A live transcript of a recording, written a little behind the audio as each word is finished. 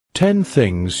10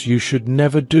 things you should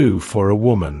never do for a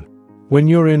woman. When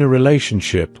you're in a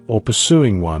relationship or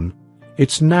pursuing one,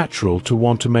 it's natural to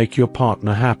want to make your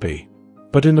partner happy.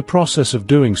 But in the process of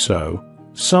doing so,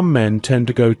 some men tend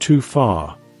to go too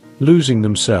far, losing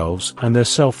themselves and their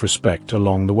self-respect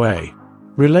along the way.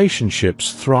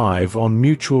 Relationships thrive on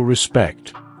mutual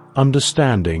respect,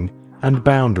 understanding, and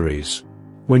boundaries.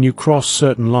 When you cross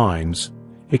certain lines,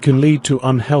 it can lead to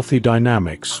unhealthy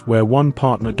dynamics where one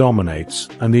partner dominates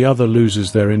and the other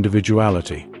loses their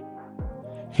individuality.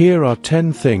 Here are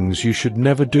 10 things you should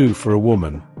never do for a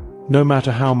woman, no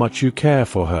matter how much you care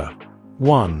for her.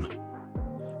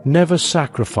 1. Never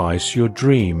sacrifice your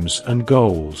dreams and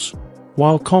goals.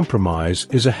 While compromise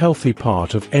is a healthy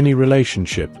part of any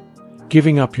relationship,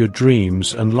 giving up your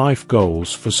dreams and life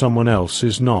goals for someone else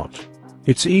is not.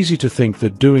 It's easy to think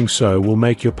that doing so will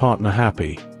make your partner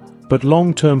happy, but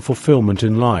long-term fulfillment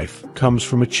in life comes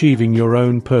from achieving your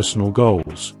own personal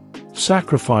goals.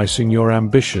 Sacrificing your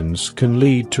ambitions can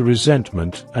lead to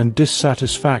resentment and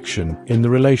dissatisfaction in the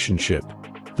relationship.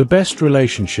 The best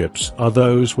relationships are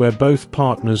those where both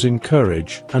partners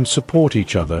encourage and support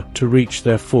each other to reach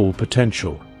their full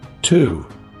potential. 2.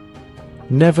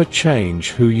 Never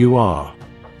change who you are.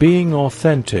 Being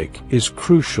authentic is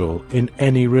crucial in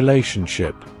any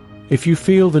relationship. If you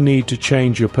feel the need to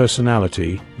change your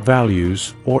personality,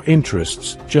 values, or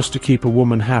interests just to keep a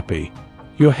woman happy,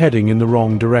 you're heading in the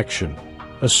wrong direction.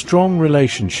 A strong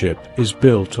relationship is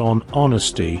built on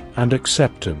honesty and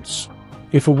acceptance.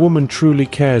 If a woman truly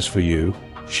cares for you,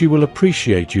 she will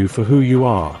appreciate you for who you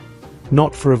are,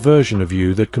 not for a version of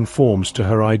you that conforms to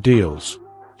her ideals.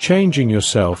 Changing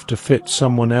yourself to fit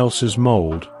someone else's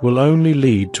mold will only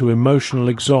lead to emotional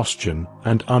exhaustion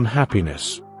and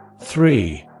unhappiness.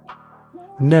 3.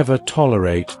 Never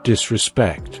tolerate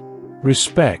disrespect.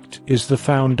 Respect is the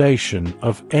foundation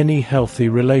of any healthy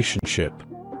relationship.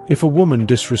 If a woman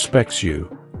disrespects you,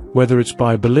 whether it's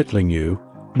by belittling you,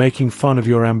 making fun of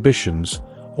your ambitions,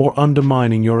 or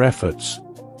undermining your efforts,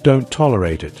 don't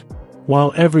tolerate it.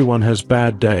 While everyone has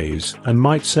bad days and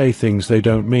might say things they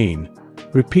don't mean,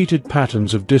 repeated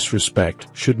patterns of disrespect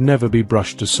should never be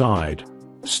brushed aside.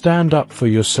 Stand up for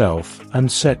yourself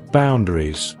and set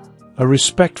boundaries. A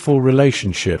respectful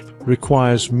relationship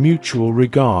requires mutual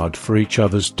regard for each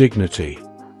other's dignity.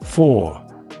 4.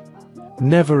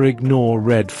 Never ignore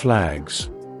red flags.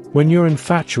 When you're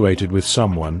infatuated with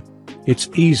someone, it's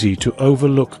easy to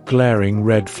overlook glaring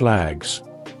red flags.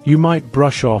 You might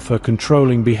brush off her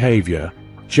controlling behavior,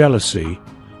 jealousy,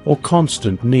 or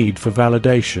constant need for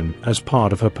validation as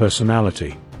part of her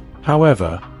personality.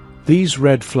 However, these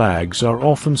red flags are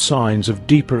often signs of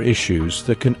deeper issues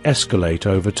that can escalate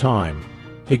over time.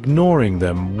 Ignoring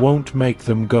them won't make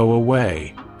them go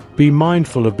away. Be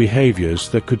mindful of behaviors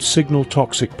that could signal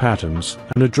toxic patterns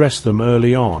and address them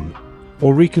early on,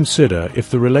 or reconsider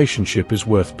if the relationship is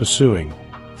worth pursuing.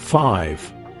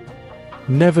 5.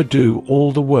 Never do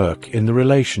all the work in the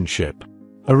relationship.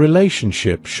 A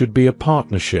relationship should be a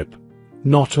partnership,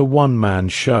 not a one-man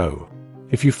show.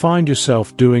 If you find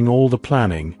yourself doing all the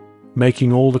planning,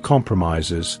 making all the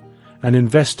compromises, and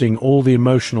investing all the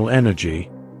emotional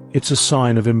energy, it's a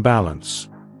sign of imbalance.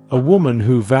 A woman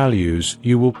who values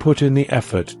you will put in the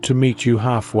effort to meet you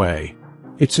halfway.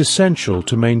 It's essential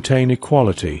to maintain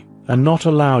equality and not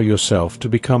allow yourself to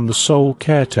become the sole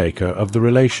caretaker of the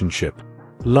relationship.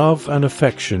 Love and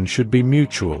affection should be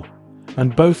mutual,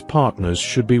 and both partners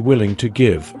should be willing to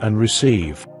give and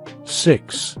receive.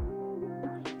 6.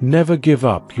 Never give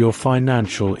up your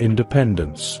financial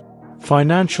independence.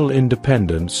 Financial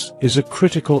independence is a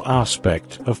critical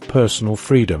aspect of personal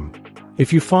freedom.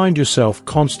 If you find yourself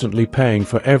constantly paying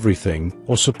for everything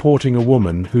or supporting a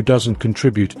woman who doesn't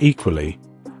contribute equally,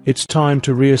 it's time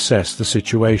to reassess the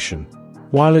situation.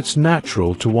 While it's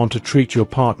natural to want to treat your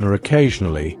partner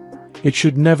occasionally, it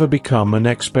should never become an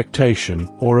expectation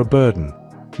or a burden.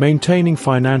 Maintaining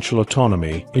financial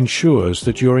autonomy ensures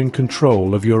that you're in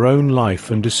control of your own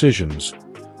life and decisions,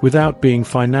 without being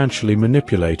financially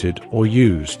manipulated or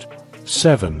used.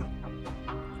 7.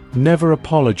 Never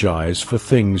apologize for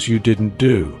things you didn't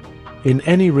do. In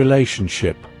any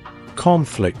relationship,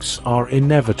 conflicts are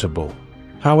inevitable.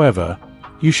 However,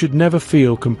 you should never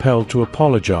feel compelled to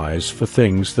apologize for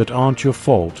things that aren't your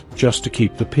fault just to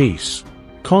keep the peace.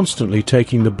 Constantly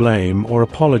taking the blame or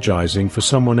apologizing for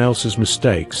someone else's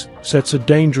mistakes sets a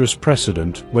dangerous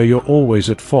precedent where you're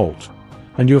always at fault,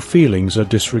 and your feelings are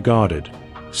disregarded.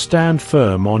 Stand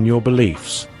firm on your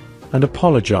beliefs, and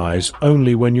apologize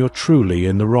only when you're truly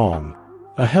in the wrong.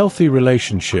 A healthy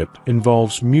relationship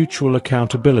involves mutual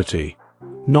accountability,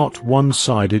 not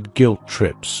one-sided guilt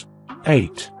trips.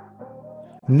 8.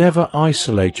 Never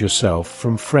isolate yourself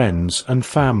from friends and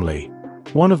family.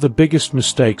 One of the biggest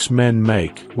mistakes men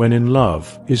make when in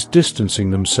love is distancing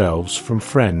themselves from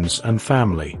friends and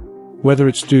family. Whether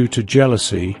it's due to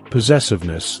jealousy,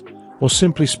 possessiveness, or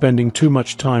simply spending too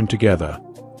much time together,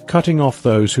 cutting off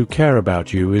those who care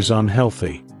about you is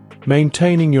unhealthy.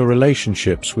 Maintaining your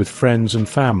relationships with friends and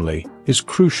family is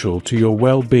crucial to your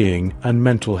well-being and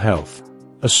mental health.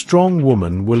 A strong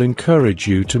woman will encourage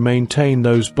you to maintain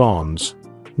those bonds,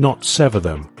 not sever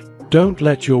them. Don't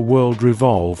let your world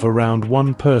revolve around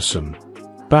one person.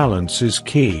 Balance is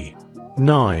key.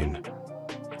 9.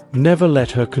 Never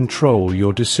let her control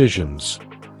your decisions.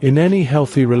 In any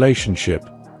healthy relationship,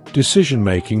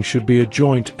 decision-making should be a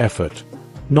joint effort,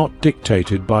 not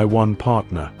dictated by one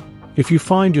partner. If you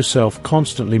find yourself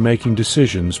constantly making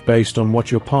decisions based on what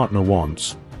your partner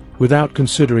wants, without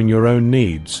considering your own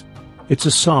needs, it's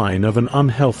a sign of an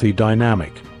unhealthy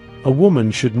dynamic. A woman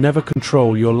should never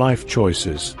control your life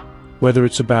choices, whether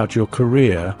it's about your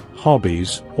career,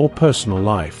 hobbies, or personal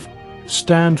life.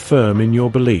 Stand firm in your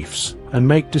beliefs and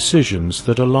make decisions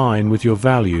that align with your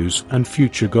values and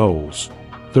future goals.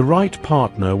 The right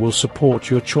partner will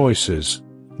support your choices,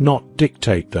 not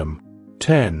dictate them.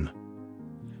 10.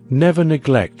 Never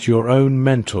neglect your own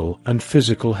mental and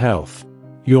physical health.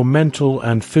 Your mental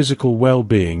and physical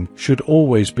well-being should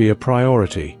always be a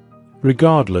priority,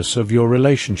 regardless of your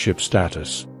relationship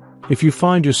status. If you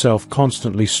find yourself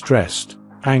constantly stressed,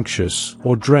 anxious,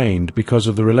 or drained because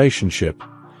of the relationship,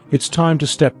 it's time to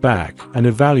step back and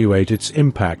evaluate its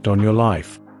impact on your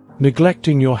life.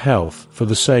 Neglecting your health for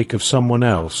the sake of someone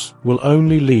else will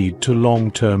only lead to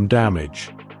long-term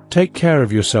damage. Take care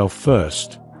of yourself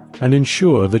first, and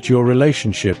ensure that your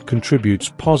relationship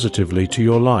contributes positively to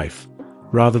your life,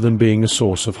 rather than being a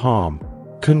source of harm.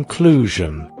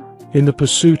 Conclusion. In the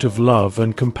pursuit of love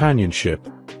and companionship,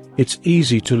 it's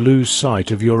easy to lose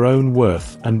sight of your own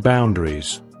worth and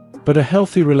boundaries. But a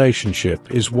healthy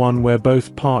relationship is one where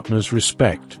both partners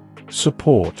respect,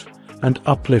 support, and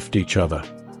uplift each other.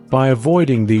 By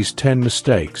avoiding these 10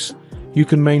 mistakes, you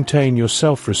can maintain your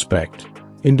self-respect,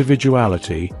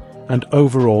 individuality, and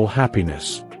overall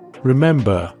happiness.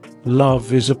 Remember,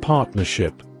 love is a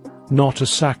partnership, not a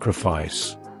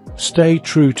sacrifice. Stay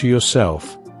true to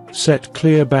yourself, set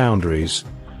clear boundaries,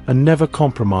 and never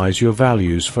compromise your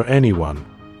values for anyone.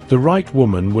 The right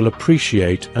woman will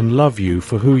appreciate and love you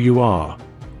for who you are,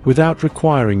 without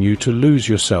requiring you to lose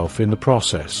yourself in the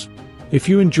process. If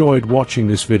you enjoyed watching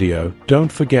this video,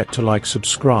 don't forget to like,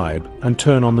 subscribe, and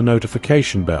turn on the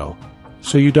notification bell,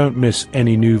 so you don't miss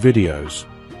any new videos.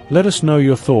 Let us know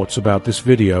your thoughts about this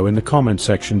video in the comment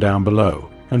section down below,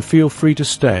 and feel free to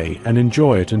stay and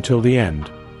enjoy it until the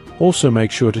end. Also make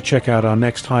sure to check out our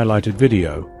next highlighted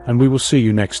video, and we will see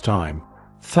you next time.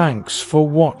 Thanks for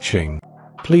watching.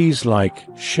 Please like,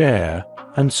 share,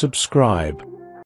 and subscribe.